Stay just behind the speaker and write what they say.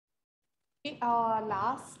Our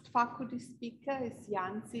last faculty speaker is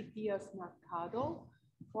Yancy Diaz-Mercado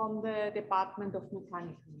from the Department of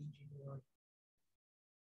Mechanical Engineering.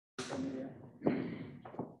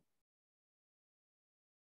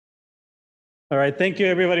 All right, thank you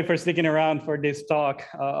everybody for sticking around for this talk.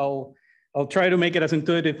 I'll try to make it as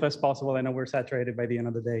intuitive as possible. I know we're saturated by the end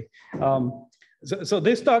of the day. So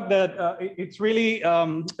this talk it's really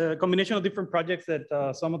a combination of different projects that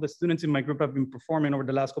some of the students in my group have been performing over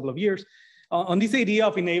the last couple of years on this idea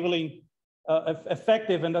of enabling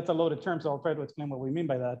effective, and that's a loaded term, so I'll try to explain what we mean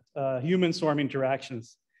by that, human-swarm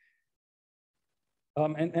interactions. So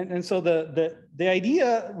the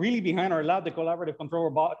idea really behind our lab, the collaborative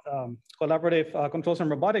controls and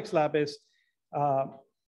robotics lab, is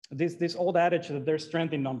this old adage that there's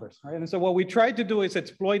strength in numbers, right? And so what we try to do is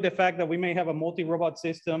exploit the fact that we may have a multi-robot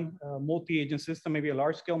system, multi-agent system, maybe a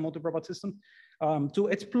large-scale multi-robot system, to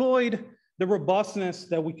exploit the robustness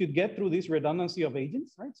that we could get through this redundancy of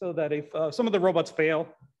agents, right? So that if some of the robots fail,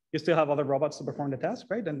 you still have other robots to perform the task,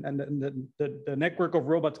 right? And the network of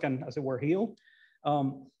robots can, as it were, heal.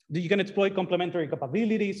 You can exploit complementary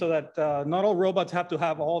capabilities so that not all robots have to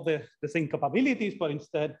have all the same capabilities, but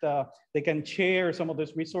instead they can share some of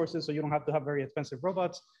those resources, so you don't have to have very expensive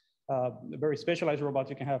robots, very specialized robots.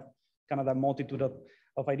 You can have kind of that multitude of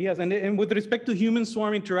ideas. And with respect to human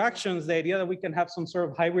swarm interactions, the idea that we can have some sort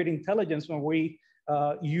of hybrid intelligence when we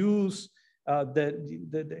use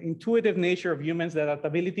the intuitive nature of humans, the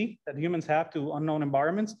adaptability that humans have to unknown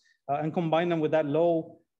environments, and combine them with that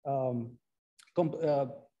low-level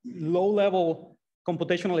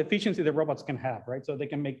computational efficiency that robots can have, right? So they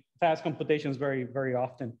can make fast computations very, very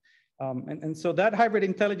often. And so that hybrid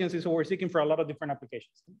intelligence is what we're seeking for a lot of different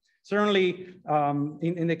applications. Certainly,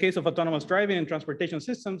 in the case of autonomous driving and transportation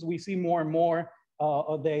systems, we see more and more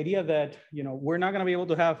of the idea that we're not going to be able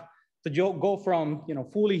to go from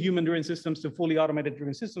fully human-driven systems to fully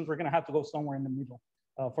automated-driven systems. We're going to have to go somewhere in the middle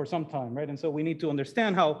for some time, right? And so we need to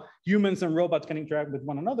understand how humans and robots can interact with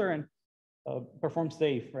one another and perform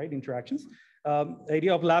safe, right, interactions. The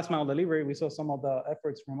idea of last mile delivery, we saw some of the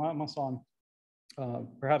efforts from Amazon,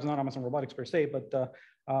 perhaps not Amazon Robotics per se, but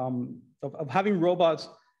of having robots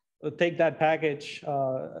take that package,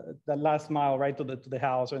 that last mile, right, to the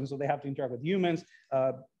house, and so they have to interact with humans,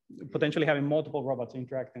 potentially having multiple robots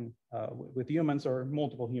interacting with humans or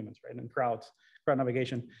multiple humans, right, and crowd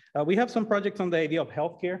navigation. We have some projects on the idea of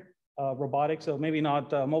healthcare. Robotics, so maybe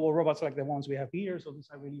not mobile robots like the ones we have here. So these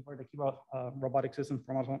are really hard to keep out robotic systems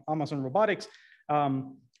from Amazon Robotics.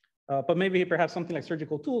 But maybe perhaps something like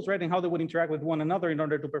surgical tools, right? And how they would interact with one another in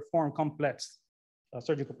order to perform complex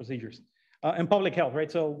surgical procedures. And public health,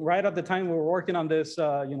 right? So right at the time we were working on this,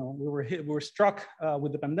 we were struck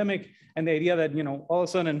with the pandemic and the idea that, all of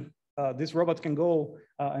a sudden these robots can go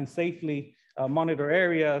and safely monitor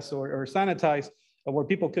areas or sanitize where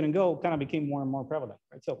people couldn't go, kind of became more and more prevalent,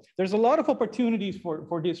 right? So there's a lot of opportunities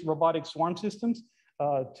for these robotic swarm systems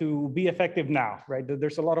to be effective now, right?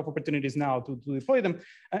 There's a lot of opportunities now to deploy them.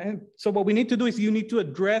 And so what we need to do is you need to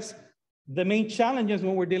address the main challenges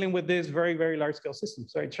when we're dealing with these very, very large scale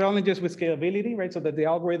systems, right? Challenges with scalability, right? So that the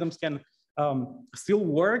algorithms can still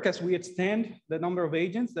work as we extend the number of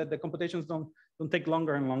agents, that the computations don't take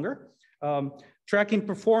longer and longer. Tracking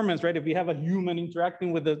performance, right? If we have a human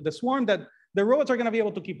interacting with the swarm, that the robots are going to be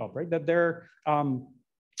able to keep up, right? That they're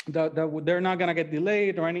not going to get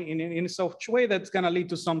delayed or in such way that's going to lead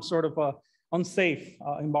to some sort of unsafe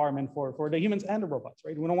environment for the humans and the robots,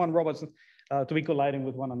 right? We don't want robots to be colliding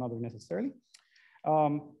with one another necessarily.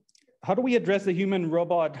 How do we address the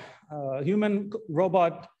human-robot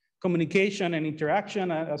communication and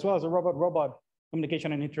interaction, as well as the robot-robot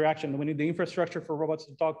communication and interaction? Do we need the infrastructure for robots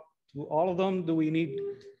to talk to all of them? Do we need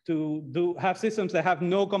to have systems that have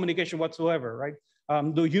no communication whatsoever, right?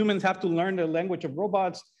 Do humans have to learn the language of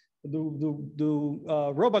robots? Do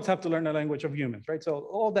robots have to learn the language of humans, right? So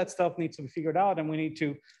all that stuff needs to be figured out, and we need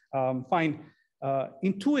to find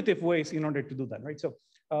intuitive ways in order to do that, right? So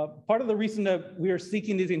part of the reason that we are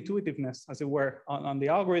seeking this intuitiveness, as it were, on the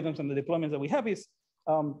algorithms and the deployments that we have is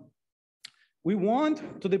we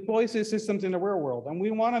want to deploy these systems in the real world, and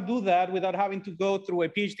we want to do that without having to go through a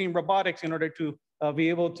PhD in robotics in order to be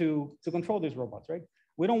able to control these robots, right?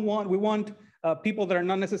 We want people that are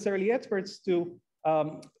not necessarily experts to,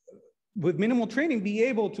 with minimal training, be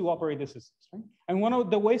able to operate the systems, right? And one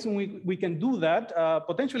of the ways in we can do that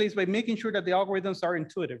potentially is by making sure that the algorithms are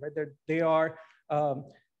intuitive, right?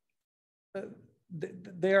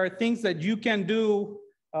 They are things that you can do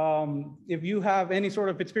if you have any sort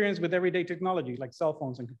of experience with everyday technology, like cell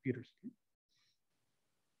phones and computers.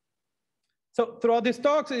 So throughout these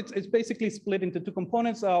talks, it's basically split into two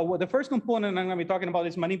components. Well, the first component I'm going to be talking about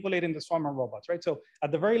is manipulating the swarm of robots, right? So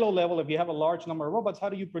at the very low level, if you have a large number of robots, how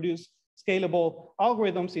do you produce scalable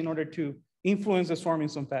algorithms in order to influence the swarm in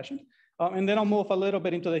some fashion? And then I'll move a little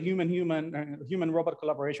bit into the human-robot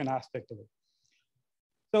collaboration aspect of it.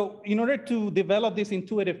 So in order to develop this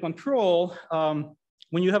intuitive control,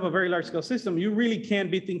 when you have a very large scale system, you really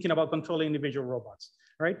can't be thinking about controlling individual robots,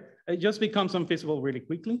 right? It just becomes unfeasible really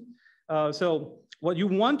quickly. So what you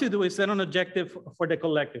want to do is set an objective for the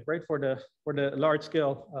collective, right? For the large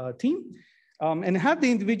scale team, and have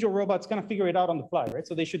the individual robots kind of figure it out on the fly, right?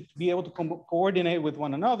 So they should be able to coordinate with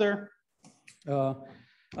one another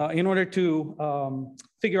in order to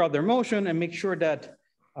figure out their motion and make sure that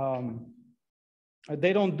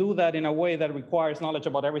they don't do that in a way that requires knowledge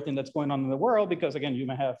about everything that's going on in the world, because again, you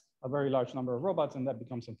may have a very large number of robots and that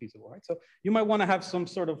becomes unfeasible, right? So you might want to have some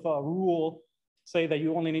sort of rule, say that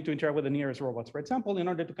you only need to interact with the nearest robots, for example, in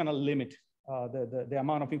order to kind of limit the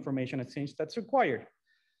amount of information exchange that's required.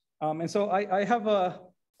 And so I have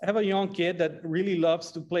a young kid that really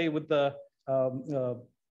loves to play with the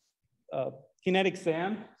kinetic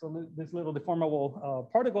sand, so this little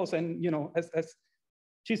deformable particles. And as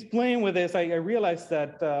she's playing with this, I realized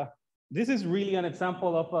that this is really an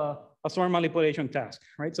example of a swarm manipulation task,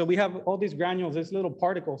 right? So we have all these granules, these little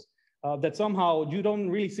particles that somehow you don't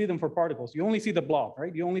really see them for particles. You only see the blob,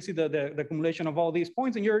 right? You only see the accumulation of all these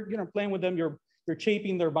points, and you're playing with them. You're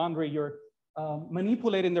shaping their boundary. You're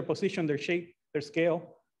manipulating their position, their shape, their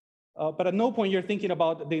scale. But at no point you're thinking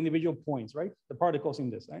about the individual points, right? The particles in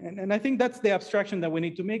this. And I think that's the abstraction that we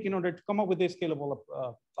need to make in order to come up with these scalable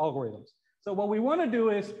algorithms. So what we want to do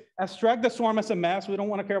is abstract the swarm as a mass. We don't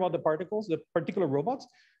want to care about the particles, the particular robots.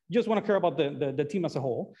 We just want to care about the team as a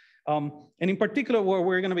whole. And in particular, what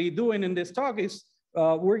we're going to be doing in this talk is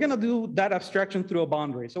we're going to do that abstraction through a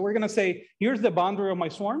boundary. So we're going to say, here's the boundary of my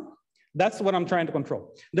swarm. That's what I'm trying to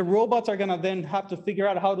control. The robots are going to then have to figure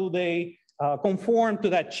out how do they conform to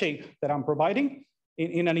that shape that I'm providing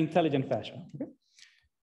in an intelligent fashion. Okay?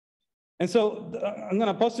 And so I'm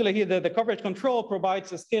going to postulate here that the coverage control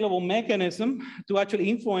provides a scalable mechanism to actually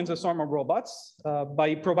influence a swarm of robots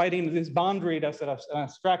by providing this boundary that's an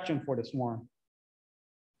abstraction for the swarm.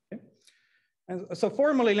 Okay? And so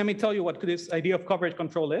formally, let me tell you what this idea of coverage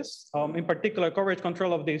control is. In particular, coverage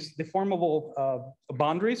control of these deformable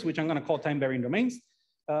boundaries, which I'm going to call time-varying domains.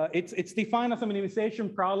 It's defined as a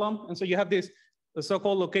minimization problem. And so you have this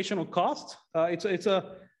so-called locational cost.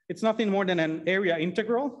 It's nothing more than an area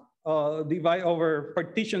integral divide over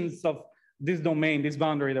partitions of this domain, this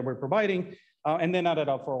boundary that we're providing, and then add it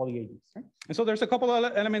up for all the agents. Right? And so there's a couple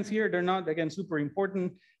of elements here. They're not, again, super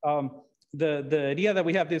important. The idea that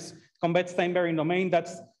we have this convex time-varying domain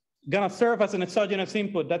that's gonna serve as an exogenous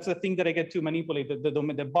input. That's the thing that I get to manipulate,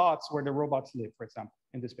 the bots where the robots live, for example,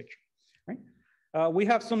 in this picture. Right? We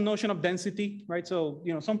have some notion of density, right? So,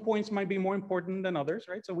 some points might be more important than others,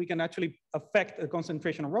 right? So we can actually affect the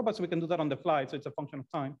concentration of robots. We can do that on the fly, so it's a function of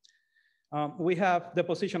time. We have the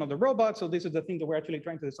position of the robot. So this is the thing that we're actually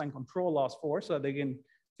trying to design control laws for, so that they can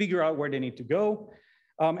figure out where they need to go.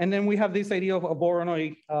 And then we have this idea of a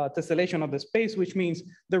Voronoi tessellation of the space, which means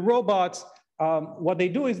the robots, what they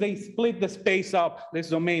do is they split the space up, this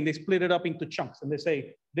domain, they split it up into chunks, and they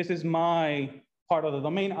say, this is my part of the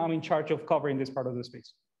domain, I'm in charge of covering this part of the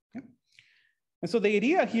space. Okay? And so the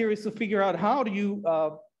idea here is to figure out how do you,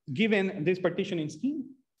 given this partitioning scheme,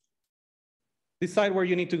 decide where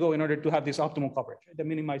you need to go in order to have this optimal coverage that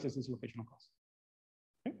minimizes this locational cost.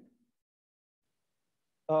 Okay?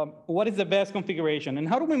 What is the best configuration? And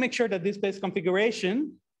how do we make sure that this best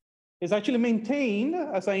configuration is actually maintained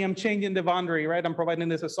as I am changing the boundary, right? I'm providing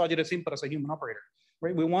this exogenous input as a human operator,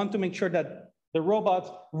 right? We want to make sure that the robots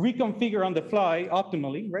reconfigure on the fly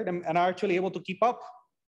optimally, right? And are actually able to keep up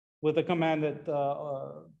with the commanded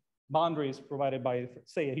boundaries provided by,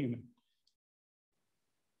 say, a human.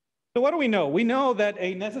 So what do we know? We know that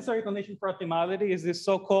a necessary condition for optimality is this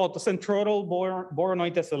so-called centroidal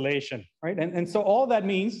Voronoi tessellation, right? And so all that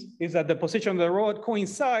means is that the position of the robot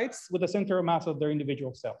coincides with the center of mass of their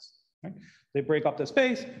individual cells, right? They break up the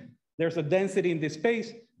space. There's a density in this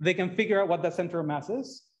space. They can figure out what the center of mass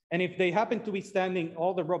is. And if they happen to be standing,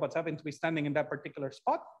 all the robots happen to be standing in that particular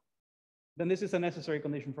spot, then this is a necessary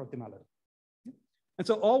condition for optimality. And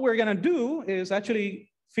so all we're gonna do is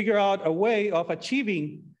actually figure out a way of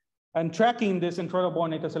achieving and tracking this centroidal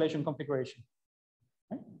Voronoi tessellation configuration.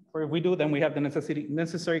 Right? Or if we do, then we have the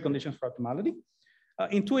necessary conditions for optimality.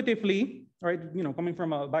 Intuitively, right, coming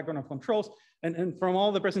from a background of controls, and from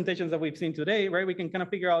all the presentations that we've seen today, right, we can kind of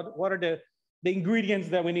figure out what are the ingredients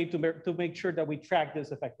that we need to make sure that we track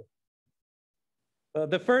this effectively.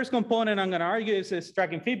 The first component I'm going to argue is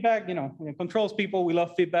tracking feedback. You know, it controls people. We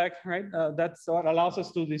love feedback, right? That's what allows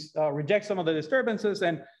us to reject some of the disturbances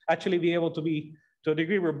and actually be able to be, to a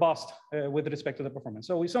degree, robust with respect to the performance.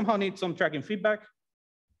 So we somehow need some tracking feedback.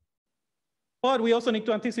 But we also need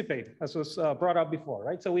to anticipate, as was brought up before,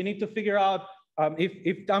 right? So we need to figure out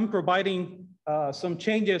if I'm providing some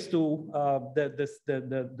changes to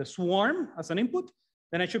the swarm as an input,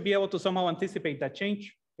 then I should be able to somehow anticipate that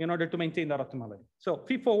change in order to maintain that optimality. So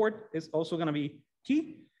feed forward is also going to be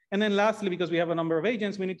key. And then lastly, because we have a number of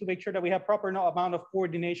agents, we need to make sure that we have proper amount of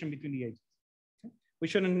coordination between the agents. Okay? We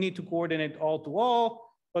shouldn't need to coordinate all to all,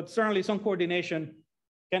 but certainly some coordination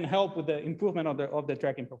can help with the improvement of the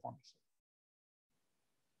tracking performance.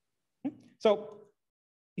 Okay? So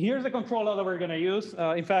here's the control law that we're going to use.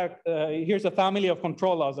 In fact, here's a family of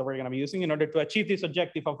control laws that we're going to be using in order to achieve this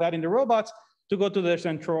objective of having the robots to go to the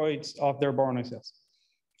centroids of their Born cells.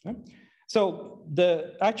 Okay. So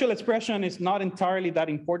the actual expression is not entirely that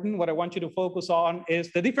important. What I want you to focus on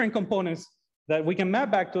is the different components that we can map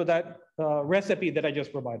back to that recipe that I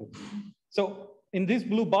just provided. So in these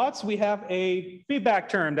blue box, we have a feedback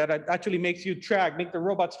term that actually makes you make the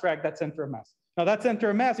robots track that center of mass. Now that center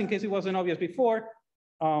of mass, in case it wasn't obvious before,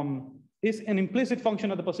 is an implicit function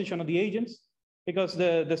of the position of the agents, because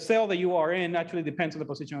the cell that you are in actually depends on the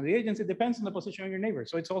position of the agents. It depends on the position of your neighbor.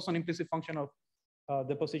 So it's also an implicit function of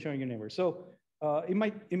the position of your neighbor. So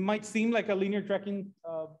it might seem like a linear tracking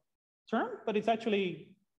term, but it's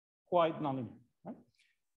actually quite nonlinear. Right?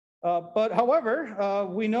 But however,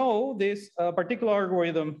 we know this particular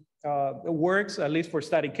algorithm works, at least for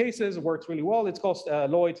static cases, works really well. It's called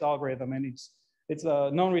Lloyd's algorithm, and it's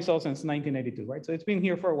a known result since 1982, right? So it's been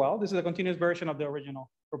here for a while. This is a continuous version of the original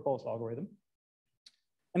proposed algorithm.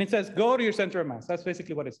 And it says, go to your center of mass. That's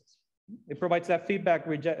basically what it says. It provides that feedback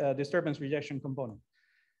disturbance rejection component.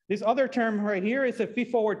 This other term right here is a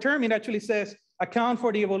feed-forward term. It actually says account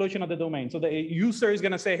for the evolution of the domain. So the user is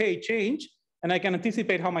going to say, hey, change, and I can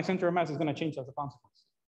anticipate how my center of mass is going to change as a consequence.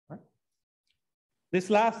 Right? This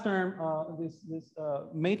last term, this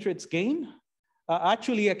matrix gain,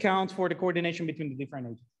 actually accounts for the coordination between the different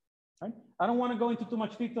agents. Right? I don't want to go into too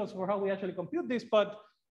much details for how we actually compute this, but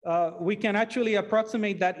we can actually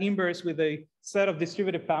approximate that inverse with a set of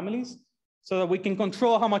distributed families so that we can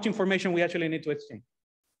control how much information we actually need to exchange.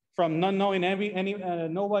 From not knowing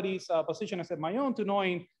nobody's position except my own to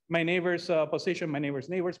knowing my neighbor's position, my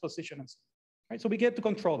neighbor's position, and so on. Right? So we get to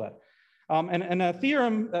control that. And a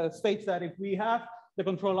theorem states that if we have the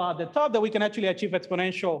control law at the top, that we can actually achieve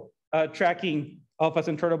exponential tracking of a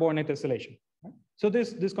centroidal Born tessellation. Right? So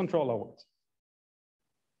this control law works.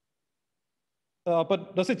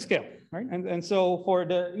 But does it scale, right? And so for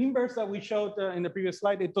the inverse that we showed in the previous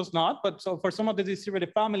slide, it does not. But so for some of the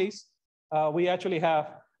distributed families, we actually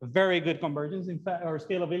have very good convergence, in fact, or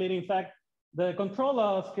scalability. In fact, the control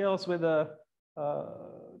law scales with a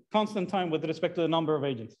constant time with respect to the number of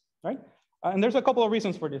agents, right? And there's a couple of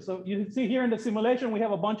reasons for this. So you see here in the simulation, we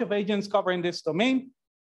have a bunch of agents covering this domain.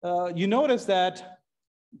 You notice that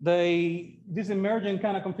this emergent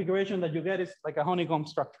kind of configuration that you get is like a honeycomb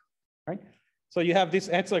structure, right? So you have these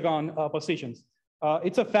hexagon positions.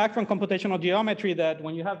 It's a fact from computational geometry that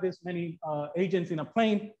when you have this many agents in a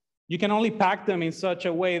plane, you can only pack them in such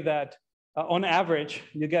a way that on average,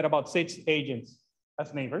 you get about 6 agents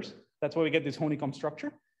as neighbors. That's why we get this honeycomb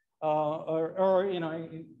structure. Or you know,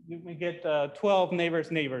 you may get 12 neighbors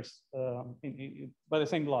by the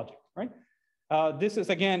same logic, right? This is,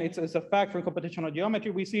 again, it's a fact from computational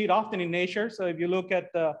geometry. We see it often in nature. So if you look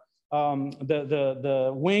at the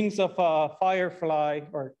wings of a firefly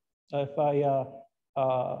or a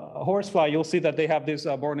horsefly, you'll see that they have this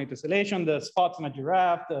Born tessellation, the spots in a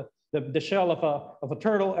giraffe, the shell of a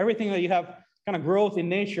turtle, everything that you have kind of growth in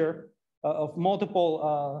nature of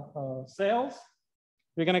multiple cells,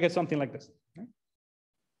 you're going to get something like this. Right?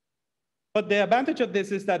 But the advantage of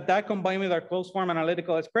this is that combined with our closed form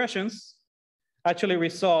analytical expressions actually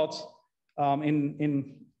results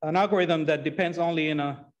in an algorithm that depends only in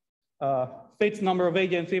a fixed number of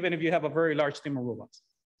agents, even if you have a very large team of robots,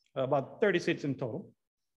 about 36 in total,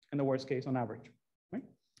 in the worst case on average. Right?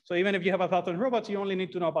 So even if you have 1,000 robots, you only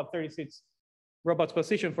need to know about 36 robots'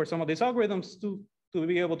 position for some of these algorithms to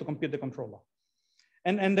be able to compute the control law.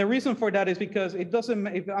 And the reason for that is because it doesn't,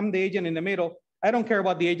 if I'm the agent in the middle, I don't care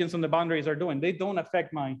what the agents on the boundaries are doing. They don't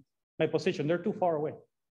affect my position. They're too far away.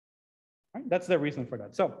 Right? That's the reason for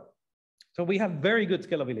that. So we have very good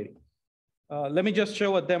scalability. Let me just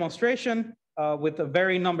show a demonstration with a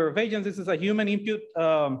varying number of agents. This is a human input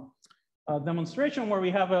demonstration where we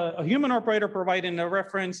have a human operator providing a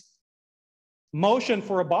reference motion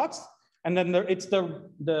for a box. And then it's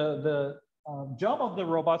the job of the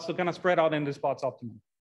robots to kind of spread out in the spots optimally.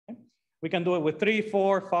 Okay? We can do it with 3,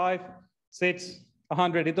 4, 5, 6,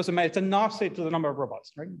 100. It doesn't matter. It's an offset to the number of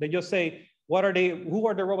robots, right? They just say, what are they? Who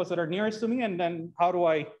are the robots that are nearest to me, and then how do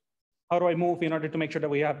I move in order to make sure that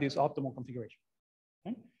we have this optimal configuration?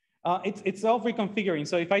 Okay? It's self-reconfiguring.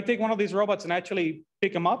 So if I take one of these robots and actually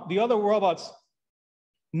pick them up, the other robots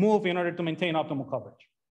move in order to maintain optimal coverage.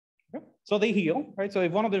 Okay? So they heal, right? So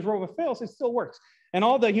if one of these robots fails, it still works. And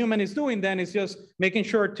all the human is doing then is just making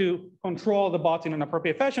sure to control the bots in an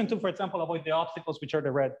appropriate fashion to, for example, avoid the obstacles, which are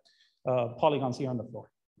the red polygons here on the floor.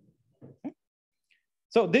 Okay?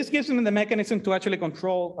 So this gives them the mechanism to actually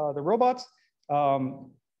control the robots,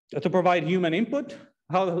 to provide human input.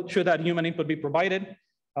 How should that human input be provided?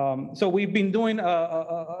 So we've been doing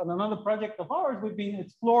another project of ours. We've been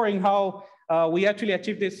exploring how we actually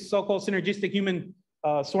achieve this so-called synergistic human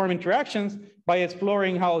swarm interactions by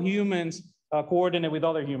exploring how humans coordinate with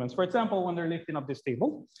other humans. For example, when they're lifting up this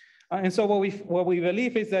table. And so what we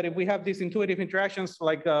believe is that if we have these intuitive interactions,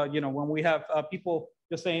 like when we have people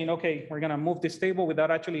just saying, okay, we're gonna move this table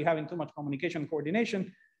without actually having too much communication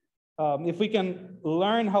coordination, if we can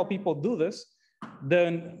learn how people do this,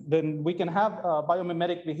 then we can have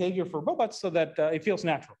biomimetic behavior for robots so that it feels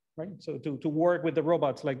natural, right? So to work with the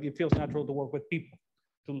robots, like it feels natural to work with people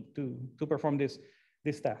to perform these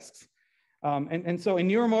tasks. And so in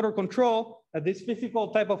neuromotor control, these physical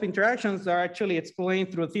type of interactions are actually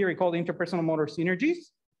explained through a theory called interpersonal motor synergies.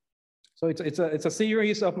 So it's a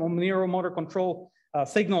series of neuromotor control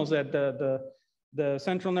signals that the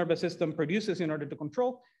central nervous system produces in order to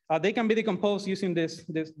control. They can be decomposed using this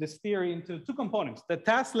theory into two components: the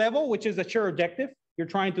task level, which is a shared objective. You're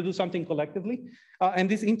trying to do something collectively, and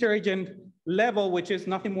this interagent level, which is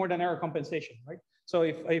nothing more than error compensation, right? So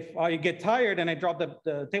if I get tired and I drop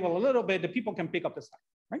the table a little bit, the people can pick up the slack,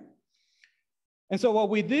 right? And so what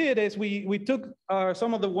we did is we took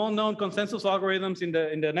some of the well-known consensus algorithms in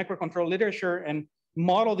the network control literature and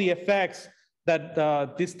modeled the effects that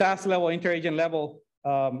this task level, interagent level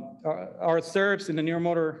are serves in the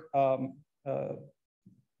neuromotor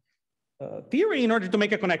theory in order to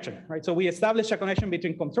make a connection, right? So we established a connection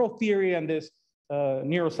between control theory and this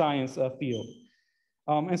neuroscience field.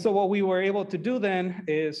 And so what we were able to do then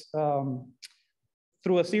is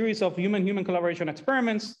through a series of human-human collaboration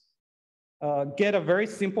experiments, get a very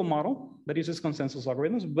simple model that uses consensus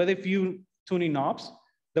algorithms, but if you tuning knobs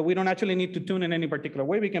that we don't actually need to tune in any particular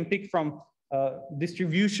way, we can pick from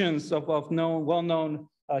distributions of well-known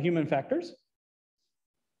human factors,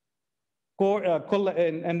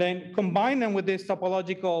 and then combine them with this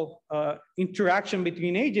topological interaction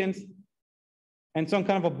between agents and some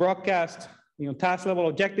kind of a broadcast, task level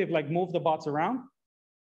objective, like move the bots around,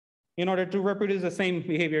 in order to reproduce the same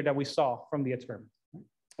behavior that we saw from the experiment.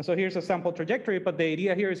 And so here's a sample trajectory, but the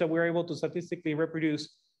idea here is that we're able to statistically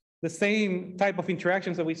reproduce the same type of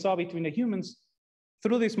interactions that we saw between the humans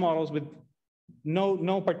through these models with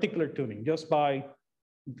no particular tuning, just by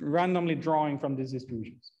randomly drawing from these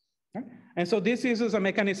distributions. Right? And so this uses a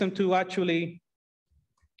mechanism to actually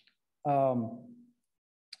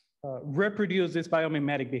reproduce this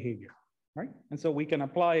biomimetic behavior, right? And so we can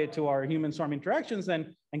apply it to our human swarm interactions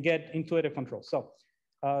and get intuitive control. So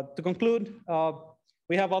to conclude,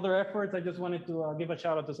 we have other efforts. I just wanted to give a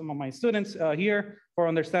shout out to some of my students here for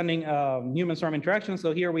understanding human swarm interactions.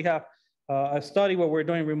 So here we have a study where we're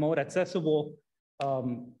doing remote accessible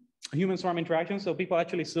human swarm interactions. So people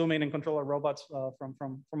actually zoom in and control our robots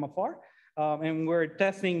from afar. And we're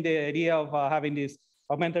testing the idea of having these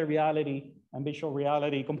augmented reality and visual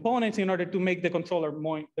reality components in order to make the control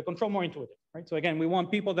more intuitive, right? So again, we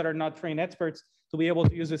want people that are not trained experts to be able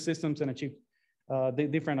to use the systems and achieve the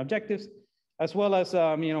different objectives, as well as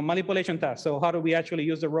manipulation tasks. So how do we actually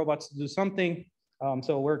use the robots to do something?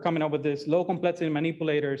 So we're coming up with this low complexity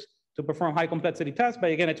manipulators to perform high complexity tasks by,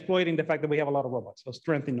 again, exploiting the fact that we have a lot of robots, so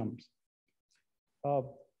strength in numbers.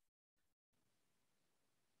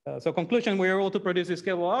 So conclusion, we were able to produce these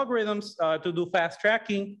scalable algorithms to do fast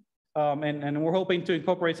tracking, and we're hoping to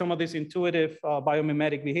incorporate some of this intuitive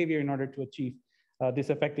biomimetic behavior in order to achieve this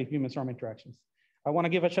effective human swarm interactions. I want to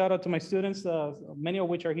give a shout out to my students, many of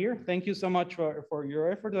which are here. Thank you so much for your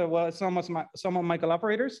effort, as well as some of my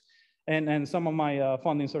collaborators and some of my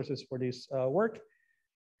funding sources for this work.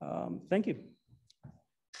 Thank you.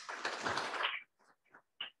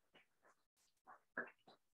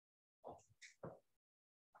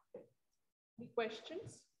 Any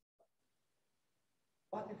questions?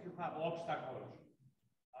 What if you have obstacles?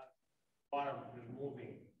 Bottom is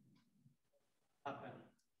moving.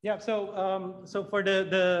 Yeah, so so for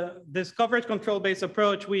this coverage control based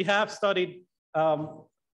approach, we have studied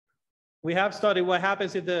We have studied what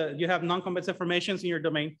happens if you have non-convexive formations in your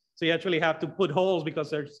domain. So you actually have to put holes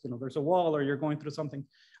because there's a wall or you're going through something,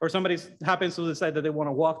 or somebody happens to decide that they want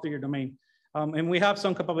to walk through your domain. And we have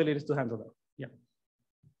some capabilities to handle that. Yeah.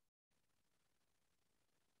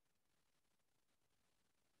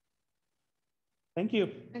 Thank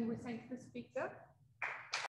you. And we thank the speaker.